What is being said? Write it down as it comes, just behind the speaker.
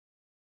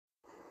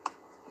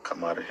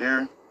come out of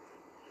here.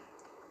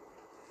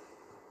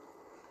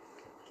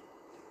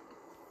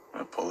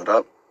 I'll pull it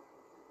up.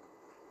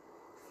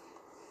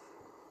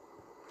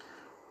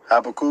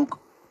 Habakkuk,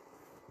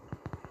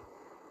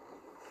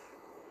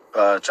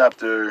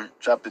 chapter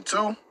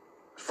 2,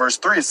 verse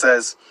 3, it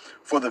says,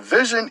 "For the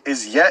vision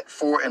is yet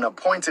for an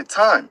appointed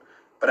time,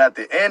 but at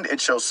the end it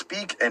shall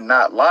speak and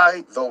not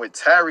lie, though it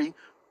tarry,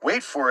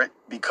 wait for it,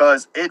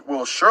 because it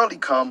will surely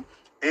come,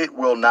 it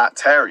will not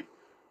tarry."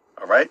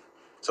 All right.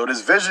 So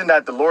this vision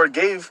that the Lord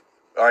gave,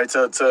 all right,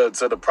 to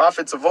the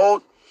prophets of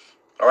old,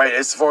 all right,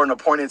 it's for an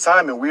appointed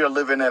time, and we are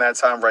living in that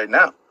time right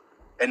now.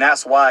 And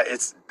that's why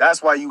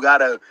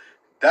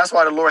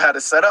the Lord had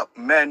to set up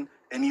men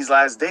in these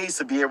last days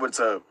to be able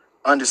to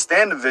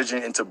understand the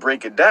vision and to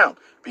break it down.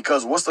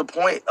 Because what's the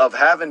point of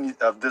having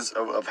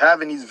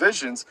these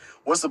visions?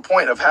 What's the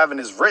point of having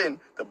this written,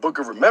 the book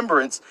of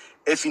remembrance,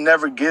 if he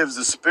never gives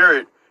the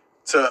spirit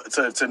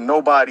to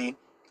nobody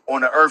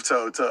on the earth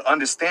to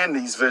understand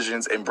these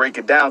visions and break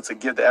it down, to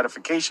give the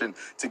edification,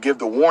 to give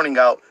the warning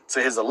out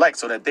to his elect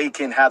so that they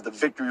can have the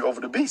victory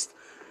over the beast?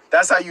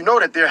 That's how you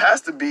know that there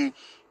has to be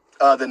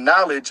the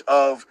knowledge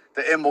of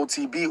the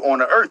MOTB on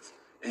the earth.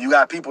 And you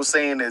got people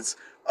saying it's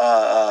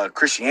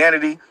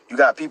Christianity. You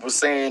got people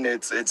saying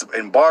it's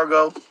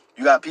embargo.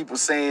 You got people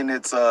saying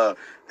it's a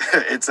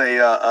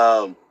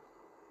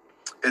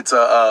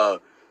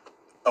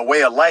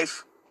way of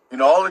life. You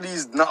know, all of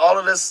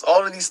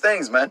these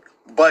things, man.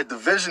 But the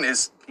vision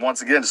is,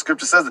 once again, the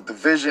scripture says that the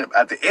vision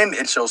at the end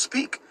it shall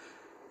speak.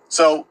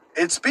 So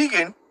it's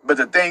speaking, but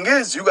the thing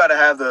is, you got to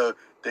have the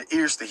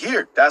ears to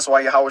hear. That's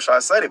why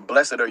Yahushua said it.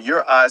 Blessed are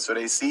your eyes for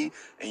they see,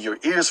 and your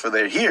ears for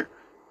they hear.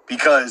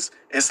 Because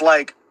it's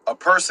like a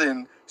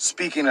person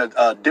speaking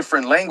a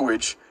different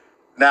language.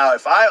 Now,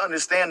 if I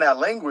understand that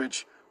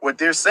language, what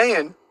they're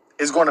saying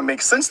is going to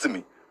make sense to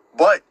me.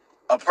 But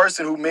a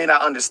person who may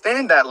not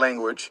understand that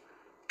language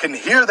can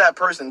hear that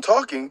person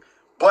talking,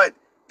 but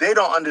they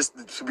don't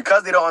understand.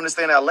 Because they don't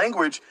understand that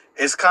language,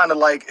 it's kind of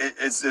like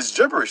it's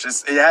gibberish.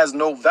 It has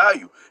no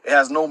value. It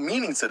has no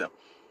meaning to them.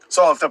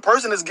 So if the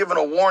person is given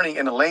a warning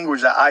in a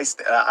language that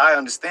I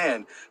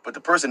understand, but the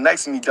person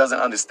next to me doesn't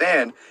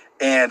understand,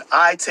 and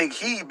I take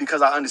heed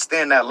because I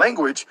understand that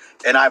language,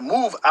 and I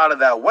move out of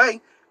that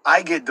way,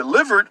 I get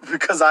delivered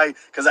because I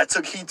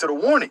took heed to the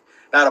warning.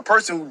 Now the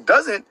person who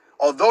doesn't,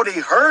 although they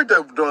heard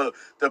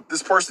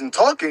this person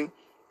talking,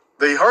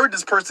 they heard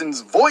this person's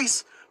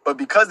voice, but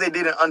because they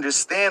didn't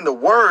understand the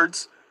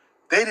words,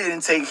 they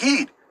didn't take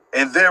heed.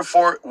 And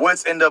therefore,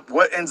 what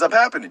ends up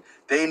happening?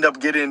 They end up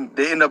getting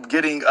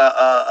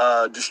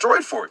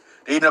destroyed for it.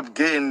 They end up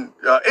getting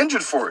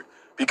injured for it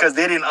because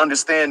they didn't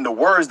understand the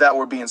words that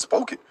were being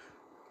spoken.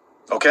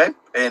 Okay,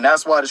 and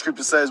that's why the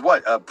scripture says,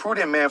 "What a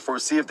prudent man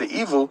foreseeth the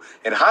evil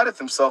and hideth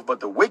himself, but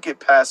the wicked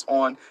pass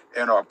on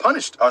and are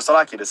punished." Or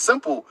Salaki, the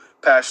simple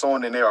pass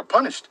on and they are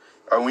punished.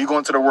 Or when you go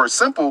into the word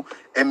simple,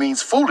 it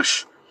means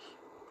foolish.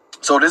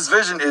 So this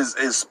vision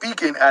is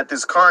speaking at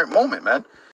this current moment, man.